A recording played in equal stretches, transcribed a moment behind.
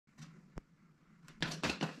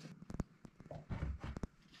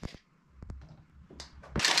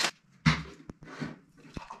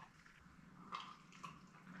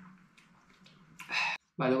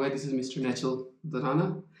By the way, this is Mr. Natural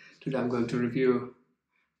Banana. Today I'm going to review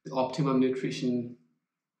the Optimum Nutrition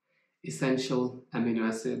Essential Amino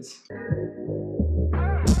Acids.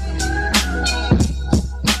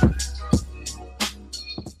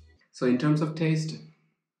 So in terms of taste,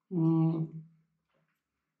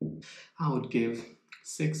 I would give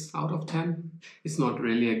 6 out of 10. It's not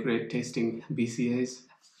really a great tasting BCAAs.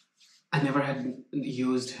 I never had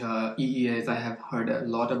used EAAs. I have heard a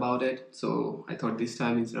lot about it, so I thought this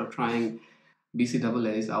time instead of trying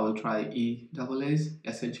BCAAs, I will try EAAs,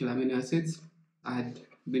 Essential Amino Acids. I had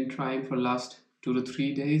been trying for last 2 to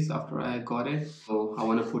 3 days after I got it, so I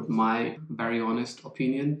want to put my very honest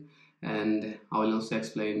opinion, and I will also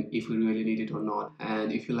explain if we really need it or not.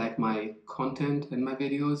 And if you like my content and my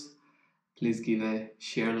videos, please give a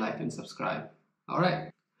share, like, and subscribe.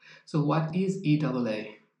 Alright, so what is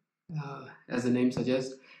EAA? As the name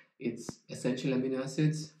suggests, it's essential amino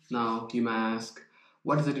acids. Now you may ask,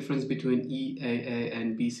 what is the difference between EAA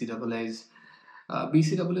and BCAAs?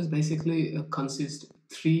 BCAAs basically consist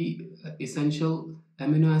 3 essential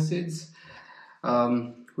amino acids,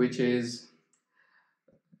 which is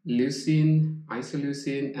leucine,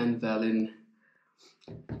 isoleucine, and valine.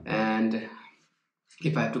 And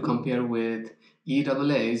if I have to compare with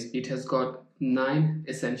EAAs, it has got 9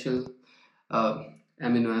 essential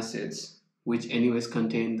amino acids, which anyways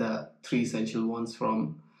contain the 3 essential ones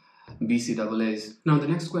from BCAAs. Now the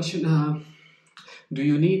next question, do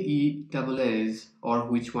you need EAAs, or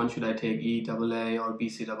which one should I take, EAA or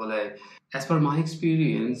BCAA? As per my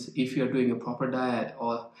experience, if you are doing a proper diet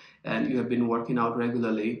and you have been working out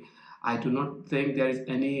regularly, I do not think there is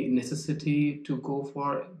any necessity to go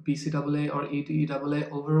for BCAA or EAA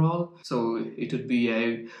overall. So it would be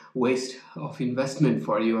a waste of investment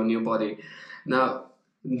for you on your body. Now,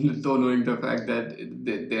 though knowing the fact that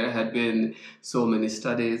there had been so many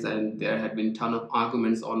studies and there had been a ton of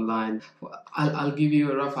arguments online, I'll give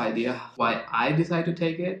you a rough idea why I decide to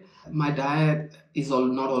take it. My diet is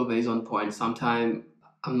not always on point. Sometimes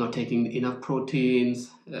I'm not taking enough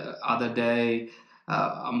proteins. Other day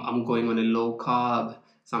I'm going on a low carb.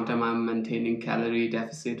 Sometimes I'm maintaining calorie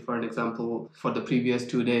deficit. For an example, for the previous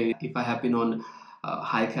 2 days, if I have been on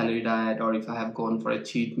high calorie diet or if I have gone for a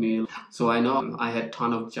cheat meal, so I know I had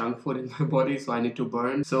ton of junk food in my body, so I need to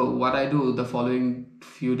burn. So what I do the following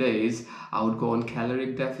few days, I would go on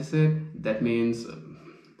caloric deficit. That means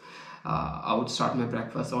I would start my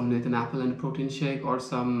breakfast on with an apple and a protein shake or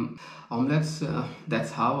some omelets.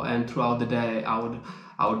 That's how. And throughout the day I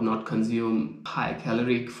would not consume high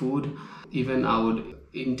caloric food. Even I would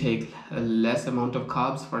intake a less amount of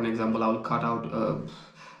carbs. For an example, I would cut out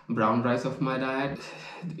brown rice of my diet,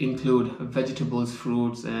 include vegetables,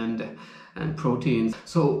 fruits, and proteins.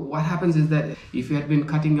 So what happens is that if you had been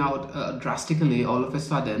cutting out drastically, all of a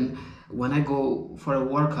sudden when I go for a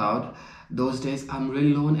workout, those days I'm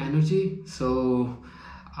really low on energy, so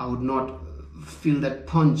I would not feel that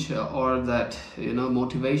punch or that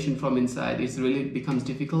motivation from inside. It really becomes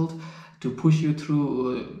difficult to push you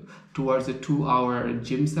through towards a 2-hour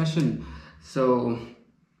gym session. So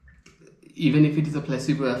even if it is a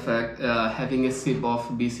placebo effect, having a sip of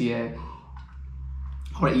BCA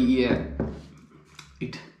or EAA,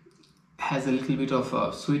 it has a little bit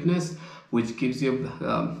of sweetness, which gives you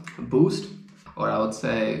a boost. Or I would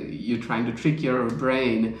say you're trying to trick your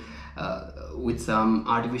brain with some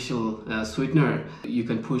artificial sweetener. You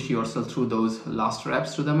can push yourself through those last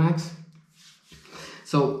reps to the max.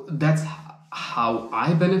 So that's how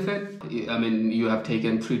I benefit. I mean, you have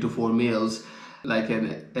taken 3 to 4 meals, like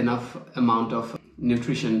enough amount of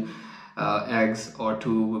nutrition, eggs or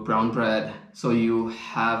 2 brown bread, so you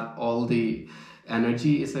have all the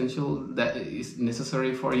energy essential that is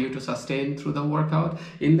necessary for you to sustain through the workout.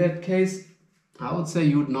 In that case, I would say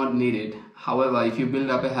you would not need it. However, if you build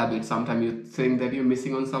up a habit, sometimes you think that you're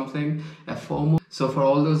missing on something, a FOMO. So for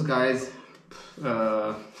all those guys,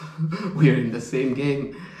 we're in the same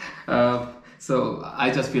game. So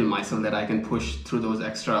I just feel myself that I can push through those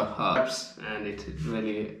extra reps, and it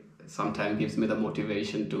really sometimes gives me the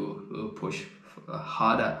motivation to push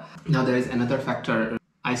harder. Now there is another factor.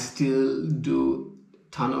 I still do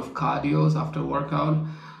ton of cardios after workout.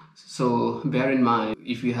 So bear in mind,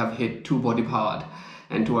 if you have hit 2 body part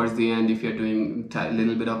and towards the end, if you're doing a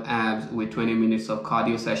little bit of abs with 20 minutes of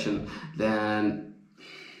cardio session, then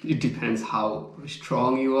it depends how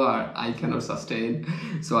strong you are. I cannot sustain,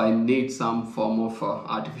 so I need some form of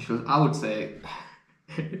artificial, I would say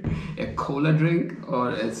a cola drink or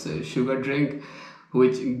a sugar drink,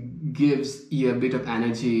 which gives you a bit of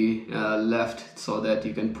energy left so that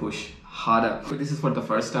you can push harder. So this is for the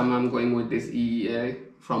first time I'm going with this EAA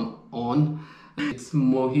from ON It's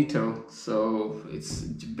mojito, so it's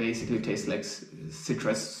basically tastes like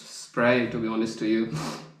citrus spray, to be honest to you.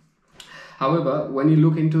 However, when you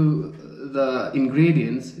look into the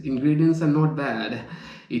ingredients are not bad.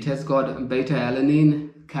 It has got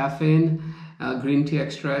beta-alanine, caffeine, green tea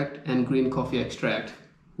extract, and green coffee extract,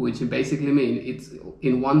 which basically mean it's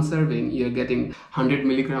in one serving you're getting 100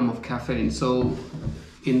 milligram of caffeine. So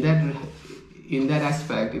in that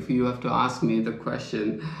aspect, if you have to ask me the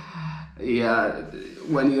question, yeah,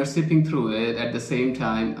 when you're sipping through it at the same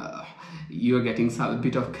time, you're getting a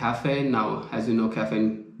bit of caffeine. Now, as you know,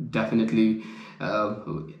 caffeine definitely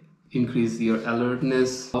increase your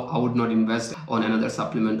alertness. I would not invest on another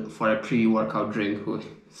supplement for a pre-workout drink.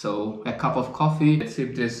 So a cup of coffee,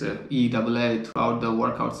 sip this EAA throughout the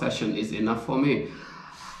workout session is enough for me.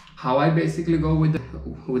 How I basically go with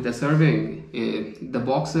the serving, the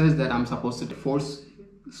boxes that I'm supposed to take 4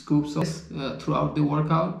 scoops of throughout the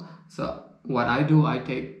workout. So what I do, I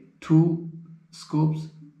take 2 scoops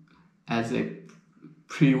as a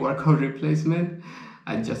pre-workout replacement.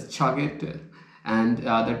 I just chug it, and the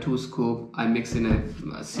other 2 scoops I mix in a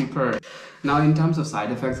sipper. Now, in terms of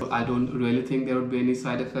side effects, I don't really think there would be any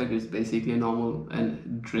side effect. It's basically a normal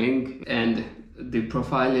drink, and the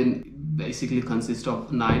profiling basically consists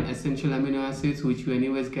of 9 essential amino acids, which you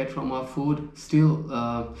anyways get from our food.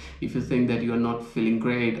 Still, if you think that you are not feeling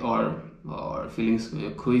great or feeling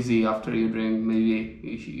queasy after you drink, maybe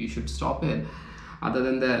you should stop it. Other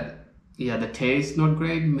than that, yeah, the taste not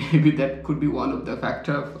great. Maybe that could be one of the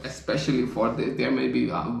factors, especially for this. There may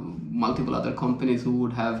be multiple other companies who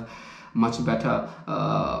would have much better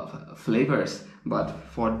flavors, but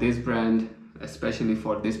for this brand, especially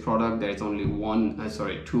for this product, there's only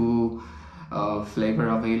 2 flavor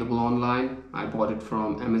available online. I bought it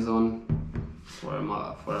from Amazon for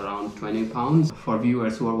around 20 pounds. For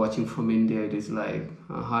viewers who are watching from India, it is like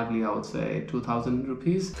hardly, I would say, 2,000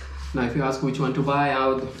 rupees. Now, if you ask which one to buy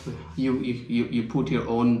out, you put your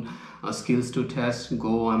own skills to test.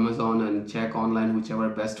 Go Amazon and check online whichever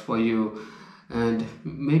best for you, and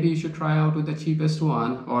maybe you should try out with the cheapest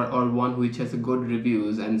one or one which has a good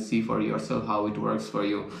reviews and see for yourself how it works for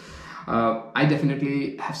you. I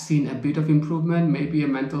definitely have seen a bit of improvement, maybe a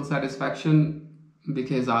mental satisfaction,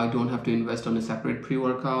 because I don't have to invest on a separate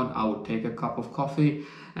pre-workout. I would take a cup of coffee,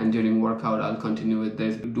 and during workout I'll continue with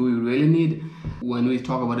this. Do you really need? When we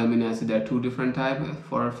talk about amino acid, there are 2 different types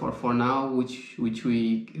for now, which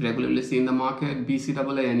we regularly see in the market: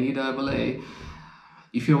 BCAA and EAA.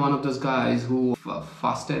 If you're one of those guys who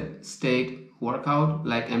fasted state workout,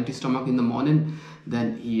 like empty stomach in the morning,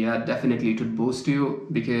 then yeah, definitely it would boost you,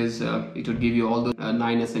 because it would give you all the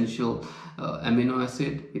 9 essential amino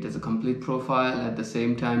acid. It has a complete profile. At the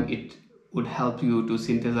same time, it would help you to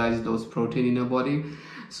synthesize those protein in your body.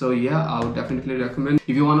 So yeah, I would definitely recommend.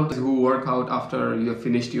 If you're one of those who work out after you have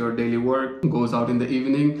finished your daily work, goes out in the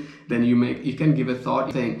evening, then you can give a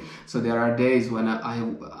thought thing. So there are days when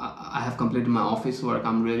I have completed my office work,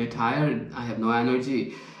 I'm really tired, I have no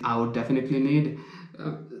energy. I would definitely need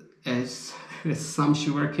some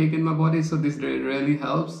sugar kick in my body. So this really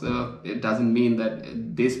helps. It doesn't mean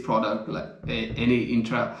that this product, like any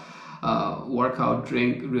intra workout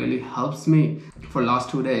drink, really helps me. For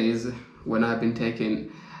last 2 days when I've been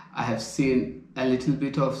taking, I have seen a little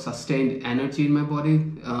bit of sustained energy in my body.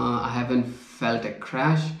 I haven't felt a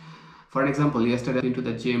crash. For an example, yesterday I went to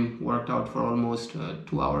the gym, worked out for almost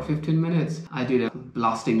 2 hours 15 minutes. I did a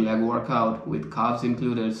blasting leg workout with carbs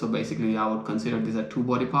included. So basically I would consider this a 2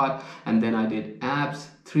 body part. And then I did abs,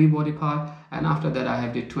 3 body part. And after that I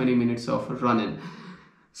did 20 minutes of running.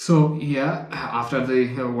 So yeah, after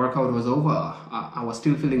the workout was over, I was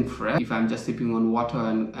still feeling fresh. If I'm just sipping on water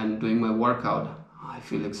and doing my workout, I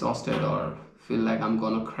feel exhausted or feel like I'm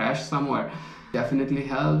gonna crash somewhere. Definitely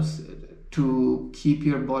helps to keep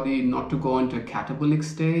your body not to go into a catabolic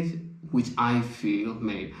stage, which I feel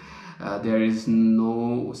made. There is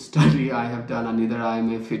no study I have done, and neither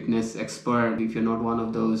I'm a fitness expert. If you're not one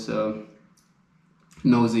of those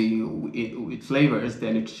nosy with flavors,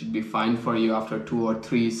 then it should be fine for you. After 2 or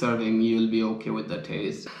 3 serving, you'll be okay with the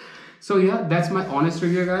taste. So yeah, that's my honest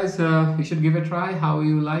review, guys. You should give it a try, how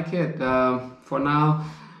you like it. For now,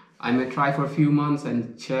 I may try for a few months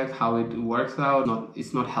and check how it works out.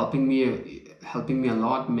 It's not helping me a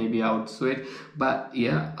lot. Maybe I would switch, but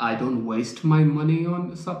yeah, I don't waste my money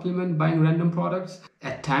on supplement buying random products.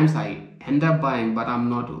 At times I end up buying, but I'm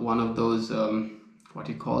not one of those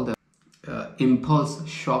impulse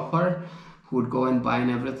shopper who would go and buy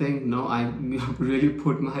and everything. No, I really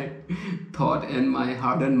put my thought and my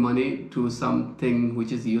hard-earned money to something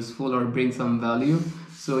which is useful or bring some value.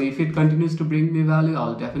 So if it continues to bring me value,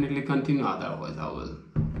 I'll definitely continue. Otherwise, I will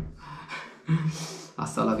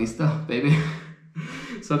Hasta la vista, baby.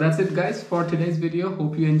 So that's it, guys, for today's video.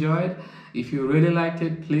 Hope you enjoyed. If you really liked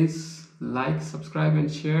it, please like, subscribe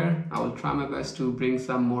and share. I will try my best to bring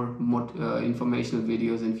some more informational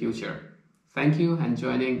videos in future. Thank you, and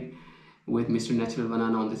joining with Mr. Natural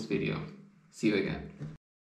Banana on this video. See you again.